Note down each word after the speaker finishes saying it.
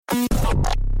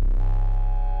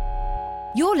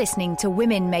You're listening to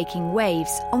Women Making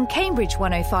Waves on Cambridge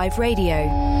 105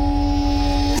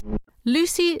 Radio.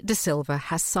 Lucy De Silva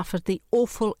has suffered the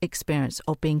awful experience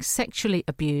of being sexually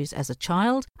abused as a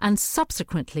child and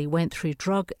subsequently went through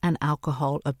drug and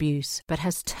alcohol abuse, but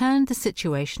has turned the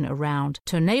situation around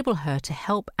to enable her to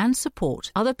help and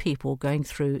support other people going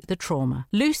through the trauma.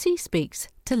 Lucy speaks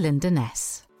to Linda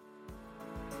Ness.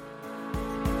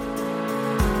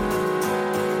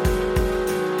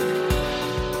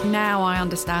 Now I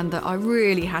understand that I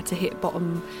really had to hit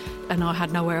bottom and I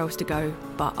had nowhere else to go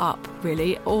but up,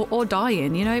 really, or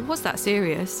dying. You know, it was that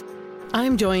serious.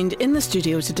 I'm joined in the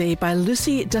studio today by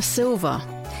Lucy De Silva.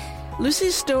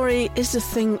 Lucy's story is a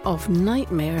thing of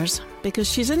nightmares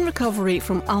because she's in recovery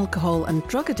from alcohol and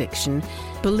drug addiction,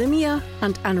 bulimia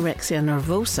and anorexia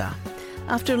nervosa,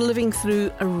 after living through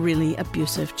a really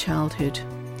abusive childhood.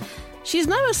 She's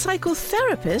now a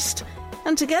psychotherapist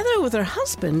and together with her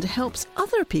husband helps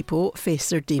other people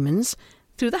face their demons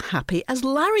through the Happy as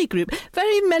Larry group.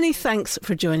 Very many thanks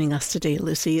for joining us today,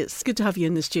 Lucy. It's good to have you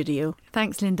in the studio.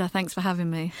 Thanks, Linda. Thanks for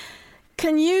having me.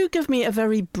 Can you give me a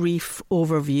very brief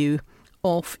overview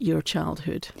of your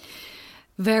childhood?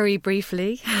 Very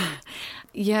briefly.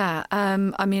 Yeah,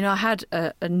 I mean, I had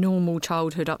a normal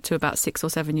childhood up to about 6 or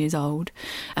 7 years old,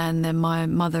 and then my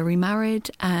mother remarried,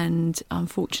 and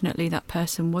unfortunately that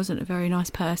person wasn't a very nice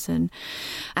person,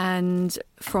 and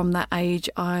from that age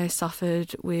I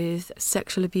suffered with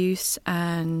sexual abuse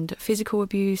and physical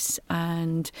abuse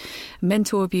and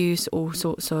mental abuse, all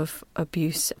sorts of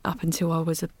abuse up until I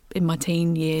was in my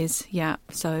teen years. Yeah,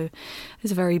 so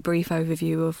there's a very brief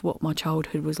overview of what my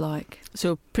childhood was like.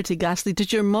 So pretty ghastly.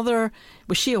 Did your mother,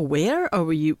 was she aware, or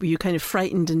were you kind of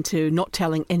frightened into not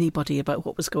telling anybody about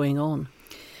what was going on?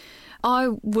 I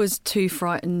was too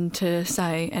frightened to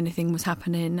say anything was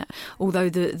happening, although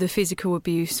the physical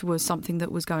abuse was something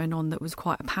that was going on that was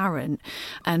quite apparent,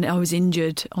 and I was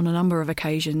injured on a number of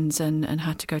occasions and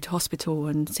had to go to hospital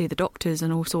and see the doctors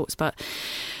and all sorts, but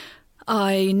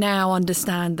I now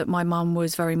understand that my mum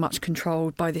was very much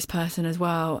controlled by this person as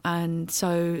well, and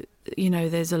so, you know,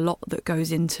 there's a lot that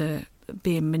goes into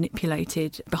being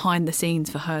manipulated behind the scenes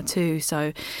for her too,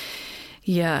 so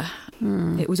yeah,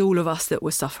 it was all of us that were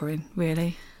suffering,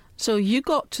 really. So you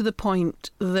got to the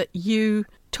point that you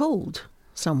told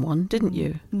someone, didn't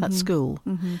you, at school?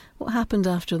 Mm-hmm. What happened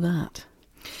after that?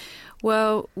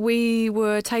 Well, we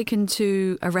were taken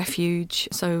to a refuge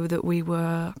so that we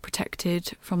were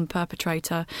protected from the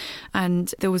perpetrator,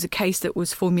 and there was a case that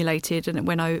was formulated and it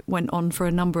went on for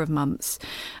a number of months,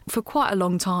 for quite a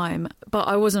long time, but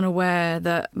I wasn't aware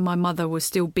that my mother was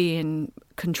still being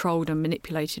controlled and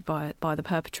manipulated by the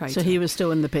perpetrator. So he was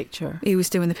still in the picture? He was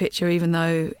still in the picture, even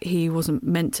though he wasn't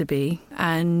meant to be.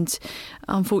 And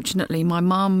unfortunately, my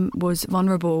mum was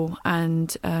vulnerable,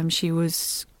 and she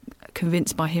was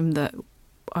convinced by him that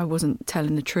I wasn't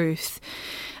telling the truth.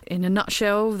 In a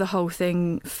nutshell, the whole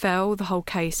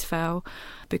case fell,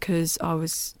 because I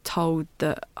was told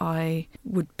that I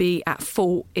would be at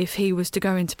fault if he was to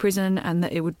go into prison, and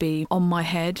that it would be on my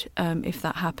head if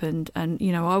that happened. And,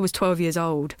 you know, I was 12 years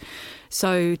old.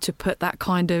 So to put that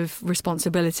kind of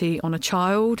responsibility on a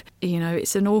child, you know,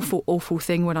 it's an awful, awful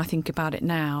thing when I think about it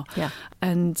now. Yeah.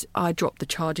 And I dropped the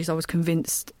charges. I was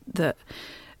convinced that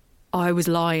I was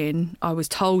lying. I was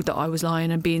told that I was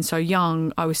lying, and being so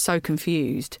young, I was so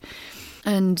confused.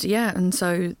 And yeah, and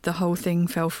so the whole thing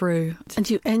fell through. And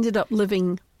you ended up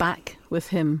living back with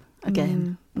him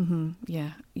again? Yeah.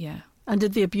 And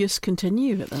did the abuse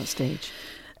continue at that stage?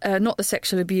 Not the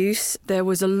sexual abuse. There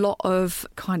was a lot of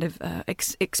kind of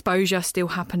exposure still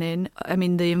happening. I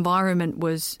mean, the environment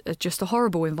was just a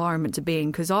horrible environment to be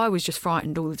in, because I was just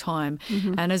frightened all the time.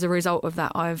 Mm-hmm. And as a result of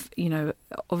that,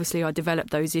 obviously I developed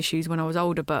those issues when I was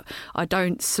older, but I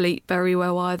don't sleep very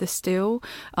well either still.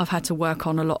 I've had to work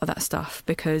on a lot of that stuff,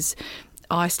 because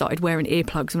I started wearing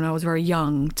earplugs when I was very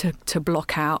young to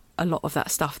block out a lot of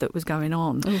that stuff that was going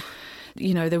on. Ooh.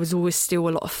 You know, there was always still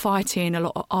a lot of fighting, a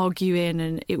lot of arguing,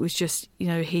 and it was just, you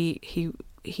know, he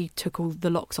took all the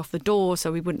locks off the door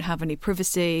so we wouldn't have any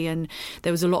privacy, and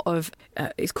there was a lot of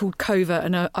it's called covert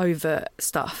and overt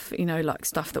stuff, you know, like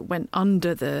stuff that went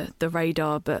under the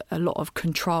radar, but a lot of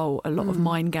control, a lot of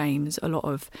mind games, a lot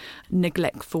of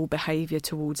neglectful behaviour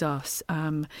towards us.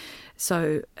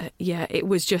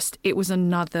 It was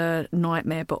another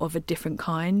nightmare, but of a different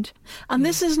kind. And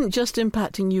this isn't just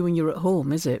impacting you when you're at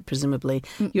home, is it? Presumably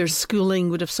your schooling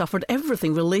would have suffered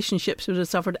everything, relationships would have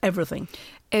suffered everything.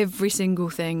 Every single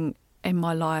thing in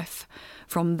my life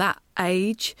from that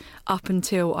age up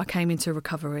until I came into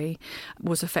recovery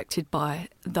was affected by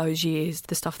those years,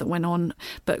 the stuff that went on.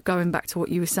 But going back to what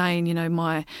you were saying, you know,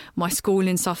 my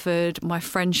schooling suffered, my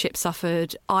friendship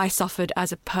suffered, I suffered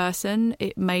as a person.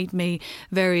 It made me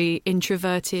very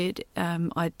introverted.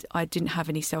 I didn't have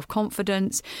any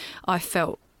self-confidence. I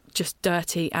felt just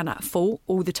dirty and at fault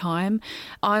all the time.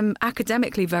 I'm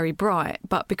academically very bright,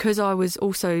 but because I was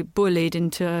also bullied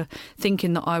into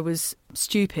thinking that I was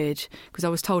stupid, because I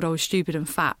was told I was stupid and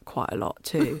fat quite a lot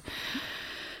too.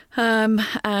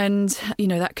 And, you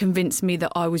know, that convinced me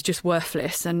that I was just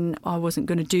worthless and I wasn't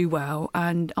going to do well.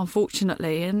 And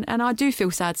unfortunately, and I do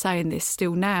feel sad saying this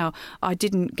still now, I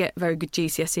didn't get very good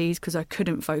GCSEs because I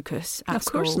couldn't focus at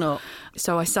school. Of course not.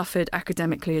 So I suffered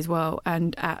academically as well.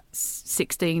 And at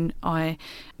 16, I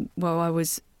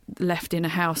was left in a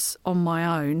house on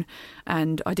my own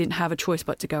and I didn't have a choice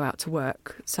but to go out to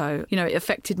work. So, you know, it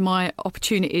affected my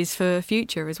opportunities for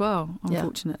future as well,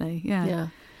 unfortunately. Yeah.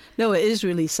 No, it is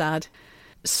really sad.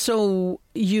 So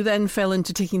you then fell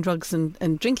into taking drugs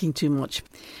and drinking too much.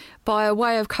 By a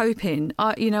way of coping.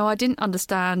 I didn't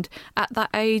understand at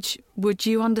that age. Would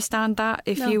you understand that?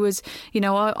 If you was,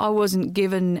 I wasn't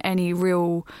given any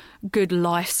real good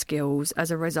life skills as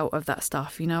a result of that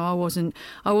stuff. You know, I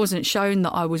wasn't shown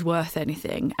that I was worth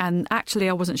anything. And actually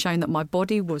I wasn't shown that my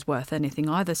body was worth anything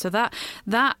either. So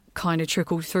that kind of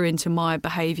trickled through into my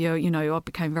behaviour. You know, I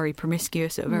became very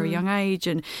promiscuous at a very young age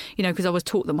and, you know, because I was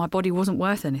taught that my body wasn't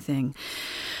worth anything.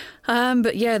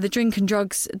 But yeah, the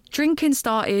drinking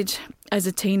started as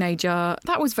a teenager.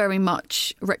 That was very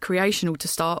much recreational to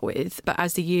start with. But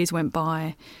as the years went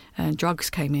by, drugs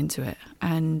came into it.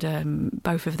 And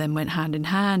both of them went hand in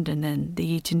hand. And then the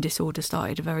eating disorder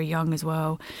started very young as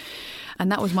well.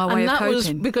 And that was my way of coping. And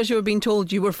that was because you were being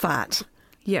told you were fat.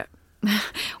 Yeah.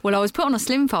 Well, I was put on a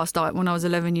Slim Fast diet when I was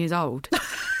 11 years old.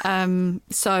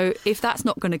 So if that's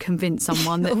not going to convince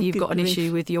someone that you've got an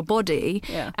issue with your body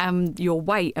and your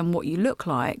weight and what you look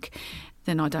like,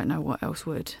 then I don't know what else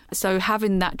would. So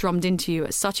having that drummed into you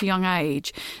at such a young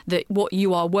age that what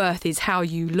you are worth is how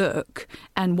you look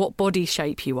and what body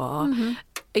shape you are. Mm-hmm.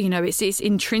 You know, it's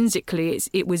intrinsically,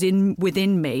 it was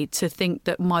within me to think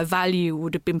that my value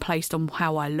would have been placed on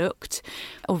how I looked.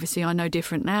 Obviously, I know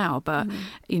different now, but,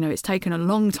 you know, it's taken a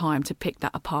long time to pick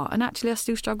that apart. And actually, I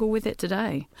still struggle with it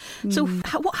today. So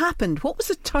what happened? What was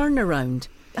the turnaround?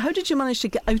 How did you manage to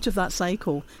get out of that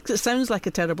cycle? Because it sounds like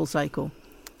a terrible cycle.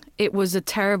 It was a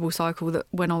terrible cycle that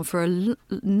went on for a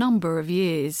number of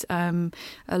years, a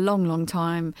long, long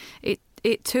time.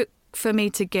 It took for me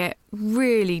to get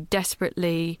really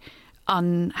desperately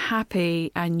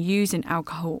unhappy and using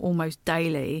alcohol almost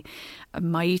daily.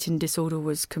 My eating disorder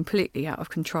was completely out of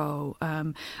control.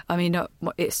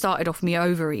 It started off me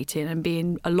overeating and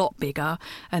being a lot bigger,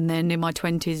 and then in my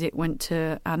 20s it went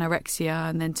to anorexia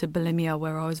and then to bulimia,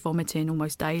 where I was vomiting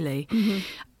almost daily. Mm-hmm.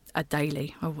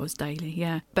 I was daily,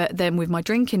 yeah. But then with my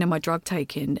drinking and my drug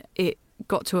taking, it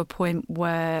got to a point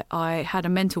where I had a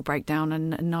mental breakdown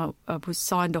and I was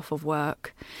signed off of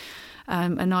work.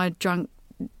 And I drank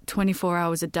 24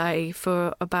 hours a day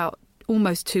for about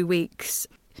almost 2 weeks.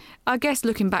 I guess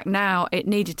looking back now, it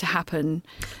needed to happen.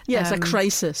 Yes, a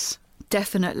crisis.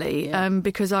 Definitely,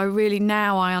 because I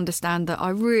understand that I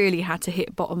really had to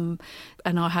hit bottom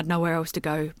and I had nowhere else to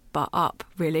go but up,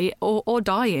 really, or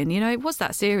dying. You know, it was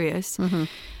that serious. Mm-hmm.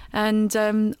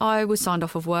 And I was signed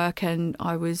off of work and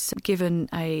I was given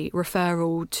a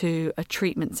referral to a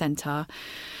treatment centre.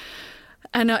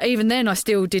 And even then, I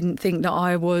still didn't think that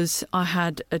I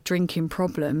had a drinking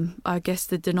problem. I guess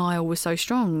the denial was so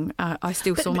strong. I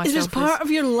still saw myself. It was part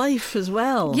of your life as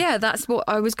well. Yeah, that's what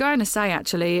I was going to say,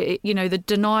 actually. The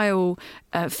denial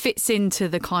fits into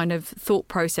the kind of thought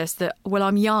process that, well,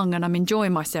 I'm young and I'm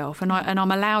enjoying myself and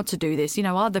I'm allowed to do this. You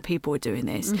know, other people are doing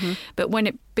this. Mm-hmm. But when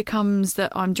it becomes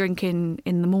that I'm drinking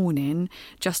in the morning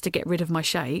just to get rid of my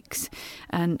shakes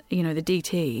and, you know, the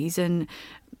DTs, and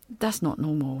that's not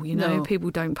normal, you know. No.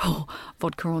 People don't pour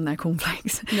vodka on their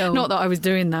cornflakes. No. Not that I was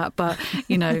doing that, but,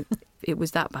 you know, it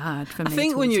was that bad for me. I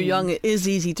think when you're young, it is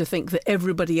easy to think that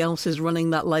everybody else is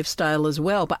running that lifestyle as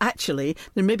well. But actually,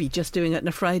 they're maybe just doing it on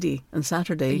a Friday and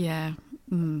Saturday. Yeah.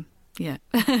 Yeah.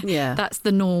 Yeah. That's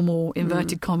the normal,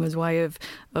 inverted commas, way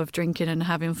of drinking and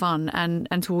having fun.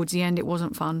 And towards the end, it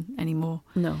wasn't fun anymore.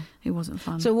 No. It wasn't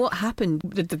fun. So what happened?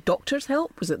 Did the doctors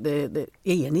help? Was it the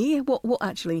A&E? What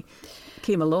actually?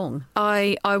 came along?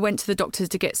 I went to the doctors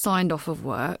to get signed off of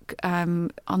work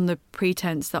on the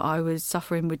pretense that I was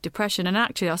suffering with depression. And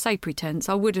actually, I say pretense,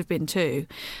 I would have been too.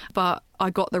 But I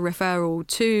got the referral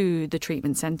to the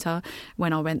treatment centre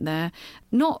when I went there,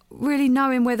 not really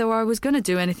knowing whether I was going to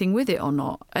do anything with it or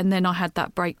not. And then I had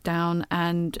that breakdown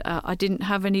and I didn't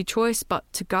have any choice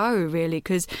but to go, really,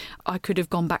 because I could have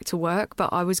gone back to work.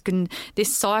 But I was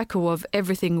this cycle of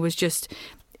everything was just...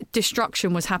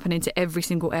 destruction was happening to every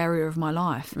single area of my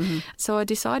life. Mm-hmm. So I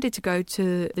decided to go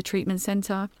to the treatment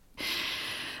centre.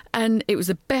 And it was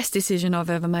the best decision I've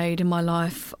ever made in my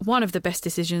life. One of the best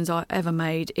decisions I ever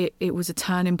made. It was a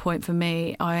turning point for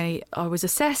me. I was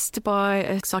assessed by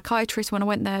a psychiatrist when I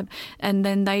went there, and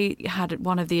then they had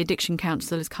one of the addiction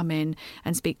counsellors come in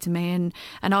and speak to me.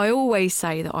 And I always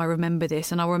say that I remember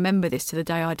this, and I'll remember this to the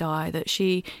day I die, that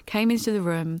she came into the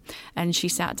room and she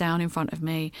sat down in front of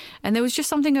me. And there was just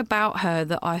something about her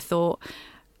that I thought,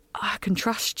 I can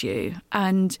trust you.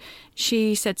 And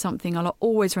she said something I'll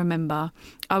always remember.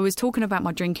 I was talking about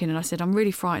my drinking and I said, I'm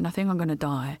really frightened. I think I'm going to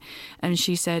die. And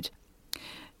she said,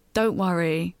 don't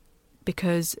worry,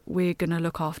 because we're going to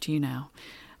look after you now.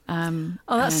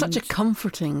 That's such a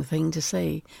comforting thing to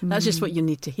say. That's just what you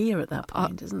need to hear at that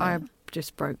point, isn't it? I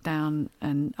just broke down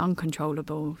and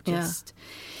uncontrollable.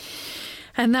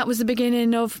 And that was the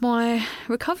beginning of my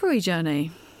recovery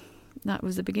journey. That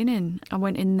was the beginning. I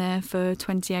went in there for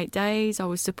 28 days. I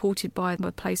was supported by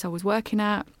the place I was working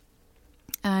at.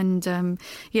 And,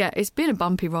 it's been a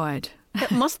bumpy ride. It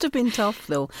must have been tough,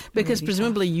 though, because really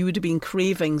presumably tough. You would have been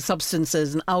craving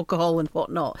substances and alcohol and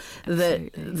whatnot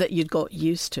that you'd got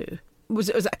used to. Was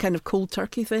it a kind of cold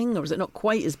turkey thing, or was it not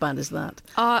quite as bad as that?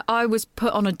 I was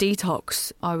put on a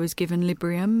detox. I was given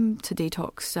Librium to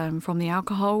detox from the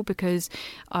alcohol because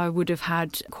I would have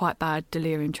had quite bad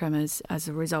delirium tremors as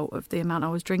a result of the amount I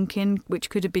was drinking, which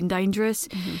could have been dangerous.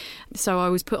 Mm-hmm. So I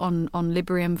was put on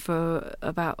Librium for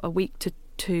about a week to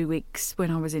 2 weeks when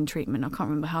I was in treatment. I can't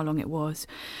remember how long it was.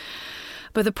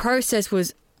 But the process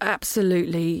was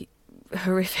absolutely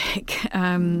horrific.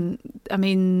 I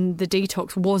mean, the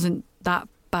detox wasn't that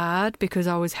bad because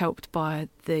I was helped by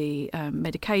the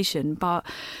medication, but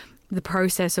the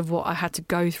process of what I had to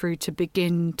go through to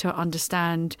begin to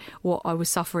understand what I was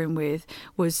suffering with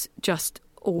was just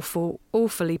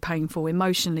awfully painful,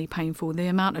 emotionally painful. The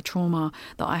amount of trauma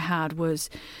that I had was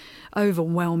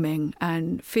overwhelming,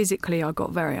 and physically I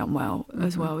got very unwell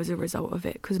as well as a result of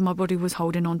it, because my body was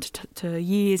holding on to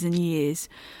years and years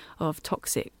of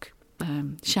toxic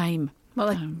shame. Well,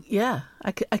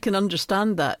 I can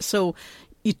understand that. So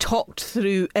you talked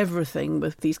through everything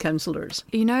with these counsellors?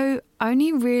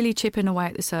 Only really chipping away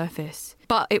at the surface.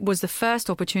 But it was the first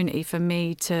opportunity for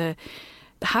me to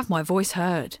have my voice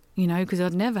heard, because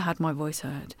I'd never had my voice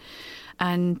heard.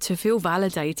 And to feel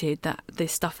validated that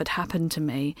this stuff had happened to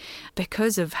me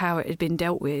because of how it had been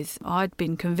dealt with. I'd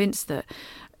been convinced that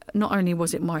not only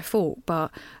was it my fault,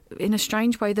 but in a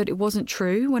strange way that it wasn't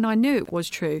true when I knew it was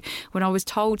true, when I was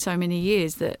told so many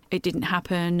years that it didn't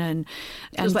happen. And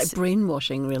it was like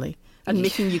brainwashing, really, and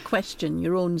making you question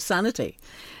your own sanity.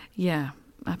 Yeah,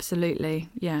 absolutely,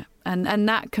 yeah. And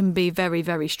that can be very,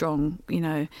 very strong,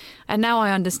 And now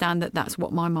I understand that that's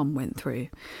what my mum went through.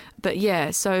 But yeah,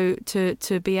 so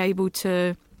to be able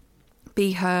to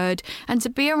be heard and to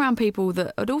be around people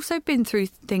that had also been through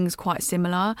things quite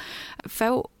similar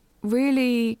felt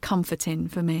really comforting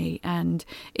for me, and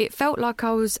it felt like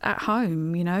I was at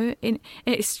home.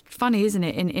 It's funny, isn't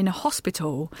it? In a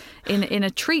hospital, in a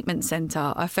treatment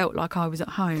centre, I felt like I was at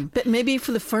home. But maybe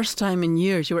for the first time in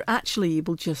years, you were actually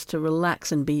able just to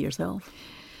relax and be yourself.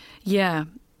 Yeah.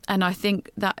 And I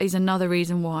think that is another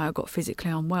reason why I got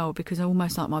physically unwell, because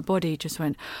almost like my body just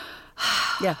went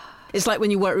yeah. It's like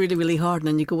when you work really, really hard and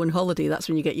then you go on holiday, that's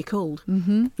when you get your cold.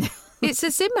 Mm-hmm. It's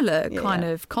a similar kind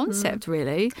of concept,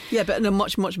 really. Yeah, but on a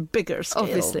much, much bigger scale.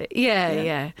 Obviously.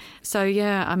 Yeah. So,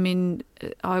 I mean,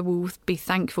 I will be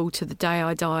thankful to the day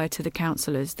I die to the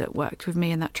counsellors that worked with me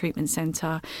in that treatment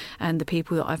centre, and the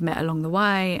people that I've met along the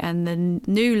way, and the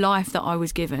new life that I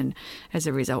was given as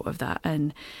a result of that.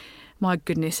 And my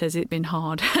goodness, has it been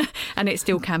hard. And it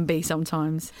still can be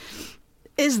sometimes.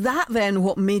 Is that then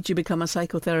what made you become a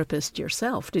psychotherapist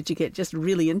yourself? Did you get just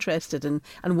really interested and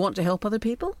want to help other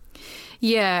people?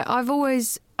 Yeah, I've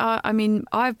always, I've been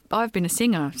a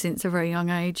singer since a very young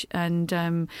age,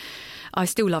 and I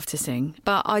still love to sing.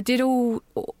 But I did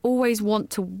always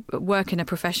want to work in a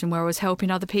profession where I was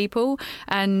helping other people,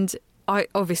 and I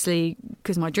obviously,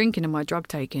 because my drinking and my drug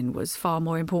taking was far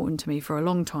more important to me for a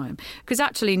long time. Because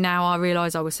actually now I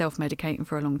realise I was self-medicating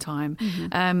for a long time.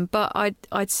 But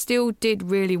I still did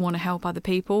really want to help other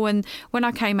people. And when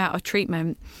I came out of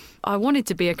treatment, I wanted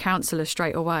to be a counsellor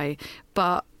straight away.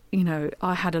 But you know,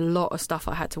 I had a lot of stuff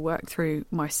I had to work through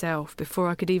myself before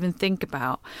I could even think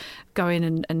about going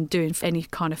and doing any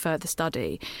kind of further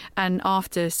study. And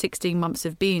after 16 months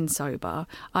of being sober,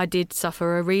 I did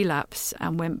suffer a relapse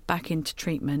and went back into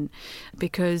treatment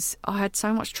because I had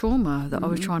so much trauma that I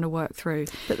was trying to work through.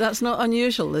 But that's not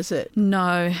unusual, is it?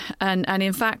 No. And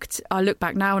in fact, I look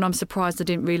back now and I'm surprised I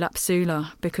didn't relapse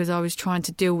sooner because I was trying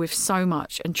to deal with so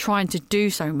much and trying to do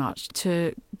so much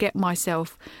to get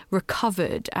myself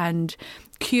recovered and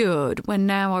cured, when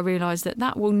now I realise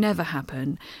that will never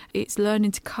happen. It's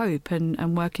learning to cope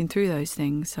and working through those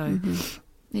things. So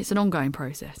it's an ongoing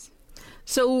process.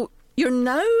 So you're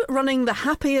now running the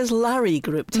Happy as Larry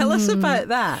group. Tell us about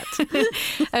that.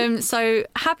 So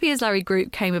Happy as Larry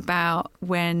group came about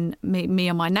when me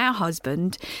and my now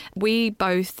husband, we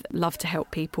both love to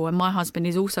help people, and my husband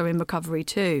is also in recovery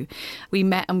too. We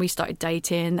met and we started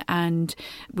dating and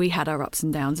we had our ups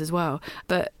and downs as well.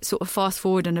 But sort of fast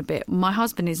forwarding a bit, my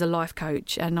husband is a life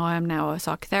coach and I am now a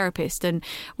psychotherapist, and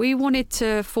we wanted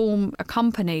to form a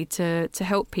company to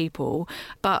help people,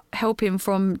 but help him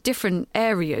from different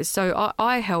areas. So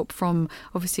I help from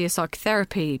obviously a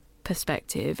psychotherapy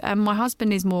perspective, and my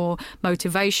husband is more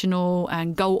motivational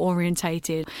and goal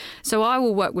orientated. So I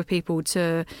will work with people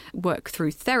to work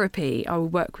through therapy. I will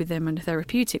work with them in a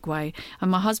therapeutic way,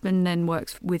 and my husband then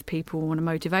works with people on a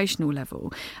motivational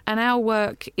level. And our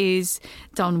work is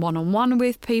done one-on-one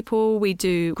with people. We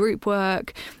do group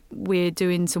work. We're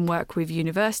doing some work with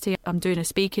university. I'm doing a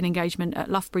speaking engagement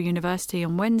at Loughborough University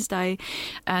on Wednesday.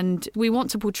 And we want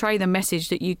to portray the message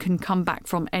that you can come back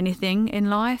from anything in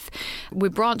life. We're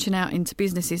branching out into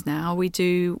businesses now. We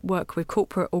do work with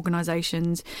corporate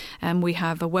organisations, and we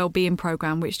have a wellbeing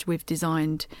programme which we've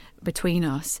designed between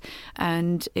us,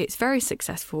 and it's very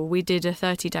successful. We did a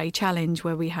 30-day challenge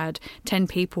where we had 10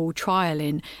 people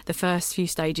trialling the first few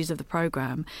stages of the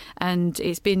programme, and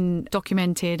it's been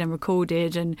documented and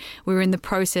recorded, and we're in the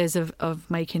process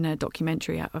of making a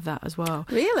documentary out of that as well.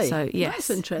 Really? So yes, that's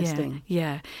interesting.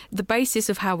 Yeah. The basis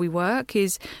of how we work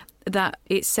is that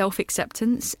it's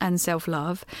self-acceptance and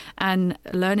self-love and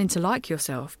learning to like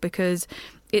yourself, because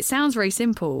it sounds very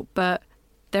simple, but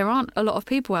there aren't a lot of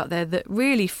people out there that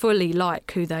really fully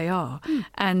like who they are.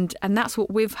 And that's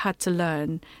what we've had to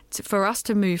learn. For us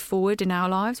to move forward in our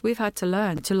lives, we've had to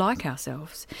learn to like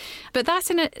ourselves. But that's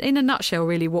in a nutshell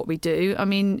really what we do. I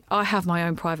mean, I have my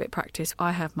own private practice.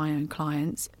 I have my own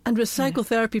clients. And with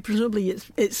psychotherapy, presumably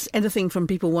it's anything from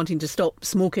people wanting to stop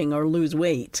smoking or lose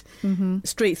weight,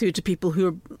 straight through to people who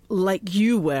are, like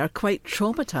you were, quite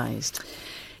traumatised.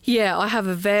 Yeah, I have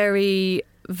a very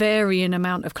varying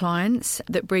amount of clients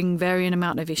that bring varying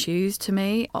amount of issues to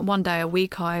me. One day a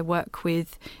week I work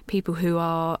with people who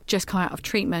are just come out of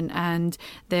treatment and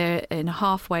they're in a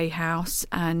halfway house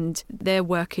and they're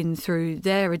working through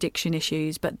their addiction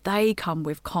issues, but they come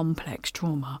with complex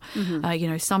trauma.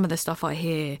 Some of the stuff I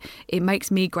hear, it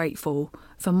makes me grateful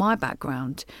for my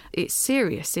background. It's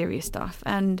serious stuff,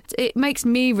 and it makes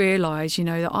me realise,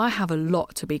 that I have a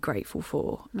lot to be grateful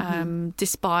for,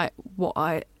 despite what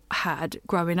I had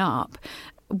growing up.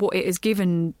 What it has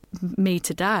given me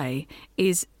today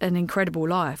is an incredible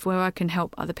life where I can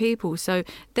help other people. So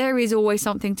there is always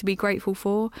something to be grateful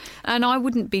for. And I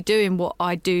wouldn't be doing what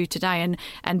I do today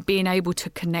and being able to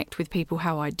connect with people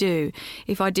how I do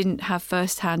if I didn't have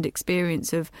first-hand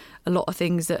experience of a lot of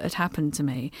things that had happened to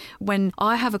me. When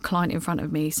I have a client in front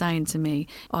of me saying to me,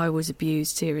 I was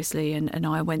abused seriously and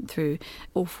I went through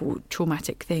awful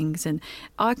traumatic things, and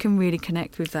I can really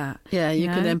connect with that. Yeah, you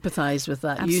can empathise with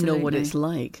that. Absolutely. You know what it's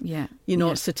like. Yeah. You're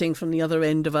not sitting from the other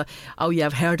end of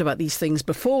I've heard about these things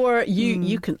before.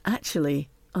 You can actually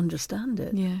understand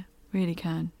it. Yeah, really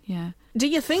can, yeah. Do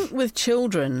you think with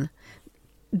children,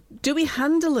 do we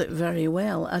handle it very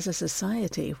well as a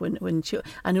society?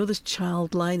 I know there's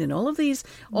Childline and all of these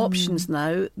options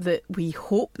now that we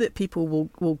hope that people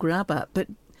will grab at, but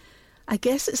I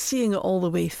guess it's seeing it all the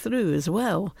way through as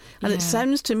well. And it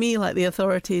sounds to me like the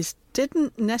authorities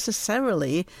didn't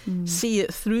necessarily see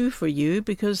it through for you,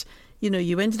 because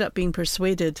you ended up being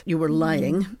persuaded you were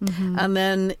lying, and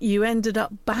then you ended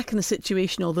up back in a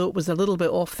situation, although it was a little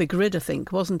bit off the grid, I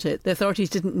think, wasn't it? The authorities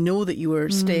didn't know that you were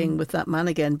staying with that man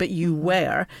again, but you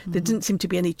were. There didn't seem to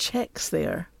be any checks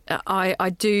there. I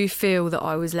do feel that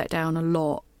I was let down a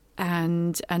lot.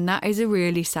 And that is a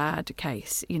really sad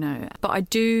case, But I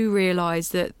do realise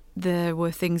that there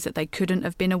were things that they couldn't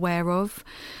have been aware of.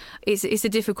 It's a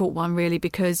difficult one, really,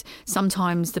 because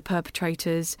sometimes the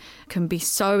perpetrators can be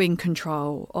so in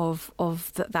control of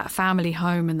that family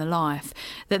home and the life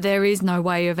that there is no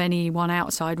way of anyone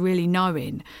outside really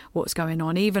knowing what's going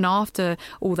on. Even after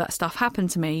all that stuff happened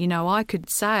to me, I could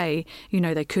say,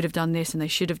 they could have done this and they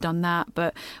should have done that.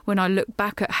 But when I look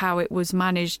back at how it was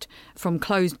managed from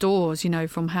closed doors,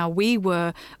 from how we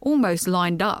were almost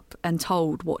lined up and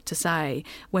told what to say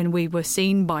when we were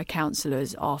seen by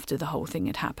counsellors after the whole thing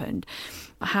had happened,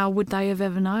 how would they have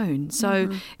ever known? So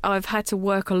I've had to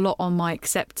work a lot on my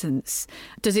acceptance.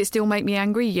 Does it still make me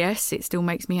angry? Yes, it still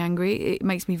makes me angry. It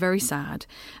makes me very sad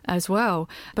as well.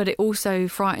 But it also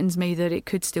frightens me that it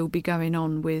could still be going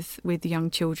on with young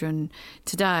children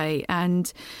today.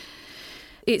 And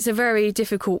it's a very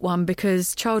difficult one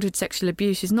because childhood sexual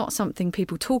abuse is not something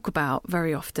people talk about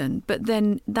very often. But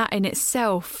then that in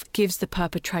itself gives the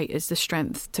perpetrators the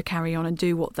strength to carry on and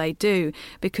do what they do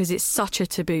because it's such a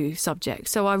taboo subject.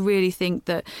 So I really think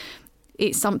that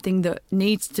it's something that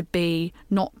needs to be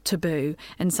not taboo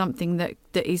and something that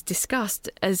is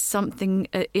discussed as something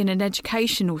in an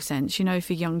educational sense,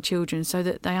 for young children so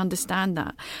that they understand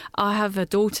that. I have a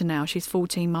daughter now, she's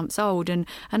 14 months old, and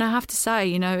I have to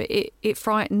say, it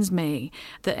frightens me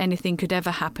that anything could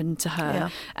ever happen to her. Yeah.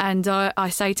 And I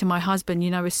say to my husband,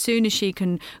 as soon as she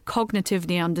can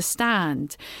cognitively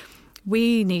understand,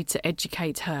 we need to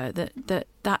educate her that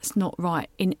that's not right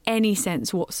in any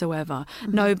sense whatsoever.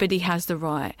 Mm-hmm. Nobody has the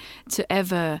right to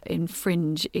ever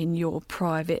infringe in your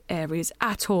private areas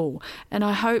at all. And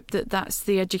I hope that that's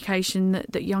the education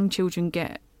that young children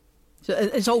get. So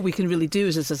it's all we can really do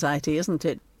as a society, isn't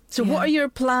it? So what are your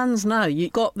plans now?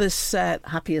 You've got this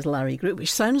Happy as Larry group,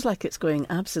 which sounds like it's going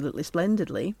absolutely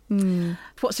splendidly.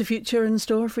 What's the future in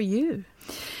store for you?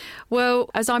 Well,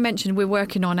 as I mentioned, we're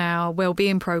working on our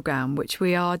wellbeing programme, which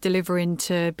we are delivering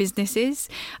to businesses.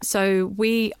 So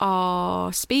we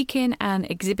are speaking and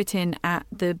exhibiting at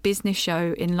the business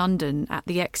show in London at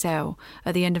the ExCeL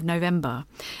at the end of November.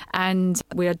 And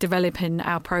we are developing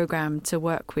our programme to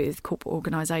work with corporate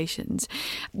organisations.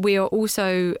 We are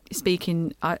also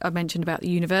speaking, I mentioned about the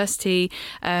university,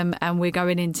 and we're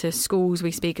going into schools.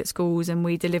 We speak at schools and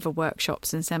we deliver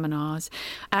workshops and seminars.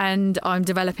 And I'm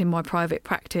developing my private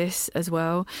practice as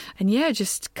well. And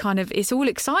just kind of, it's all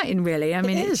exciting, really. I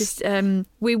mean, it's just,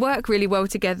 we work really well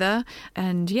together,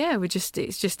 and it's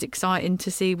just exciting to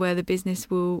see where the business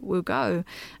will go.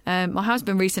 My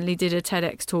husband recently did a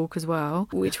TEDx talk as well,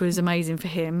 which was amazing for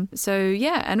him. So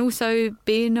and also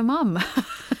being a mum.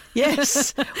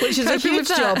 Yes, which is a huge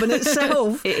job in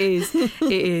itself. It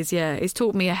is, yeah. It's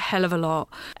taught me a hell of a lot.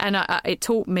 And it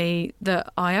taught me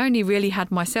that I only really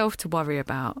had myself to worry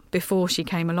about before she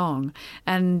came along.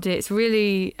 And it's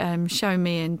really shown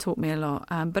me and taught me a lot.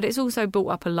 But it's also brought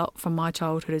up a lot from my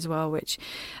childhood as well, which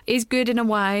is good in a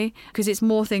way, because it's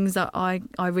more things that I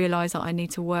realise that I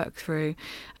need to work through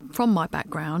from my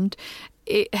background.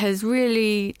 It has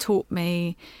really taught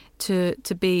me to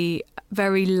be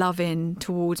very loving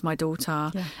towards my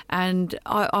daughter, and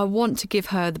I want to give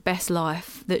her the best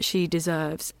life that she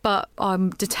deserves, but I'm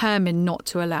determined not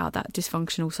to allow that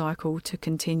dysfunctional cycle to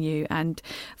continue, and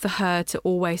for her to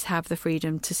always have the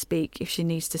freedom to speak if she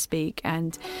needs to speak.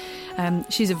 And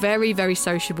she's a very, very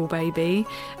sociable baby,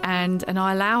 and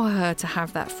I allow her to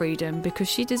have that freedom because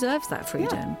she deserves that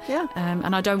freedom.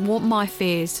 And I don't want my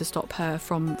fears to stop her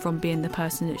from being the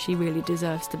person that she really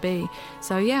deserves to be.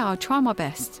 So I'll try my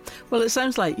best. Well, it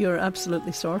sounds like you're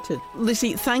absolutely sorted.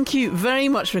 Lucy, thank you very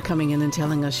much for coming in and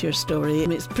telling us your story. I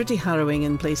mean, it's pretty harrowing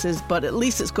in places, but at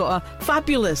least it's got a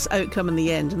fabulous outcome in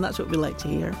the end, and that's what we like to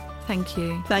hear. Thank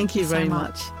you. Thank you very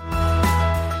much.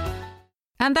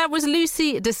 And that was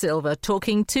Lucy Da Silva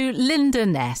talking to Linda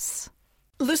Ness.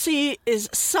 Lucy is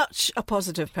such a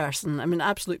positive person. I mean,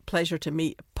 absolute pleasure to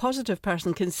meet a positive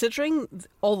person, considering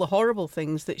all the horrible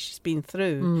things that she's been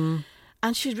through.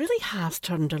 And she really has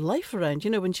turned her life around.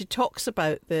 When she talks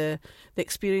about the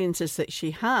experiences that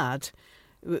she had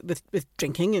with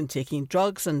drinking and taking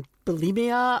drugs and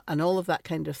bulimia and all of that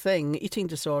kind of thing, eating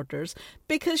disorders,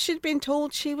 because she'd been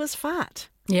told she was fat.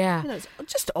 Yeah. It's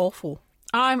just awful.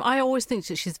 I always think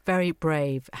that she's very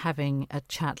brave having a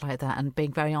chat like that and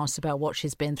being very honest about what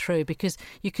she's been through, because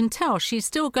you can tell she's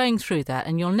still going through that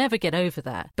and you'll never get over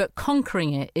that. But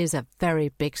conquering it is a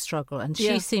very big struggle, and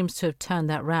she seems to have turned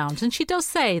that round. And she does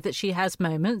say that she has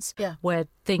moments where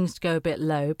things go a bit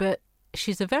low, but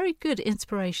she's a very good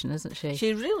inspiration, isn't she?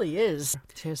 She really is.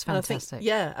 She was fantastic.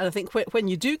 And I think when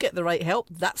you do get the right help,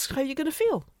 that's how you're going to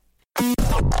feel.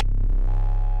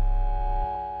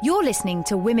 You're listening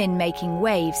to Women Making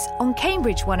Waves on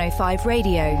Cambridge 105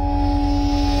 Radio.